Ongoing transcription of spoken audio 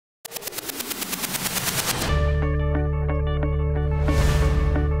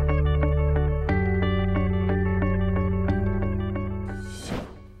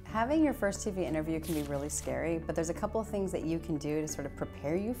your first TV interview can be really scary, but there's a couple of things that you can do to sort of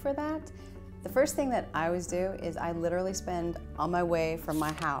prepare you for that. The first thing that I always do is I literally spend on my way from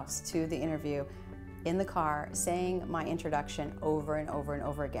my house to the interview in the car saying my introduction over and over and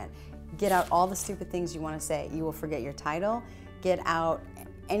over again. Get out all the stupid things you want to say. You will forget your title. Get out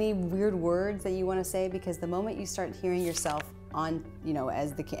any weird words that you want to say, because the moment you start hearing yourself on,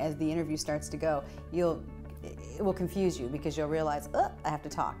 as the interview starts to go, it will confuse you, because you'll realize, oh, I have to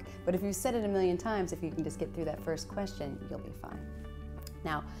talk. But if you've said it a million times, if you can just get through that first question, you'll be fine.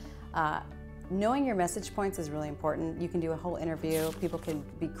 Now, knowing your message points is really important. You can do a whole interview. People can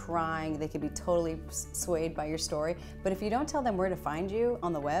be crying. They can be totally swayed by your story. But if you don't tell them where to find you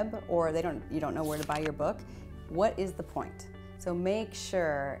on the web, or you don't know where to buy your book, what is the point? So make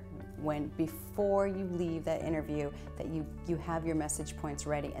sure before you leave that interview that you have your message points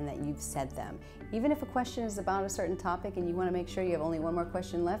ready and that you've said them. Even if a question is about a certain topic and you want to make sure you have only one more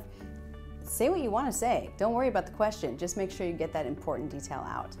question left, say what you want to say. Don't worry about the question. Just make sure you get that important detail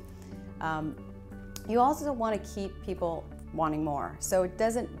out. You also want to keep people wanting more. So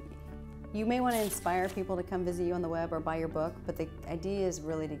you may want to inspire people to come visit you on the web or buy your book, but the idea is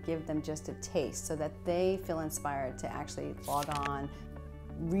really to give them just a taste so that they feel inspired to actually log on,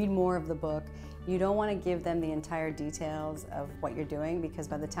 read more of the book. You don't want to give them the entire details of what you're doing, because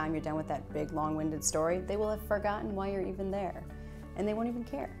by the time you're done with that big long-winded story, they will have forgotten why you're even there, and they won't even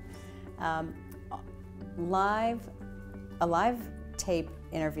care. A live tape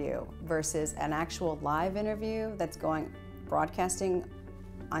interview versus an actual live interview that's broadcasting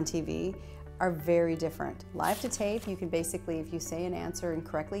on TV are very different. Live to tape, you can basically, if you say an answer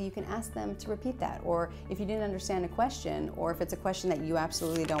incorrectly, you can ask them to repeat that. Or if you didn't understand a question, or if it's a question that you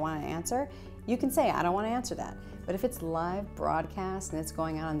absolutely don't want to answer, you can say, I don't want to answer that. But if it's live broadcast and it's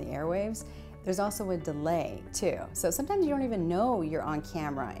going out on the airwaves, there's also a delay too. So sometimes you don't even know you're on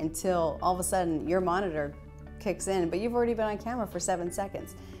camera until all of a sudden your monitor kicks in, but you've already been on camera for 7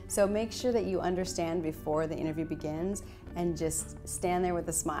 seconds. So make sure that you understand before the interview begins, and just stand there with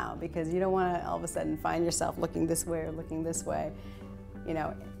a smile, because you don't want to all of a sudden find yourself looking this way or looking this way,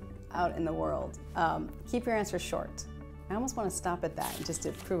 out in the world. Keep your answers short. I almost want to stop at that just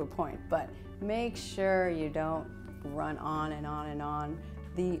to prove a point, but make sure you don't run on and on and on.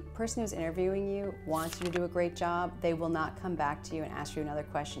 The person who's interviewing you wants you to do a great job. They will not come back to you and ask you another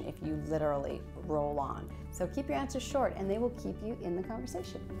question if you literally roll on. So keep your answers short, and they will keep you in the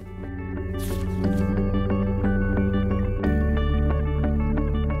conversation.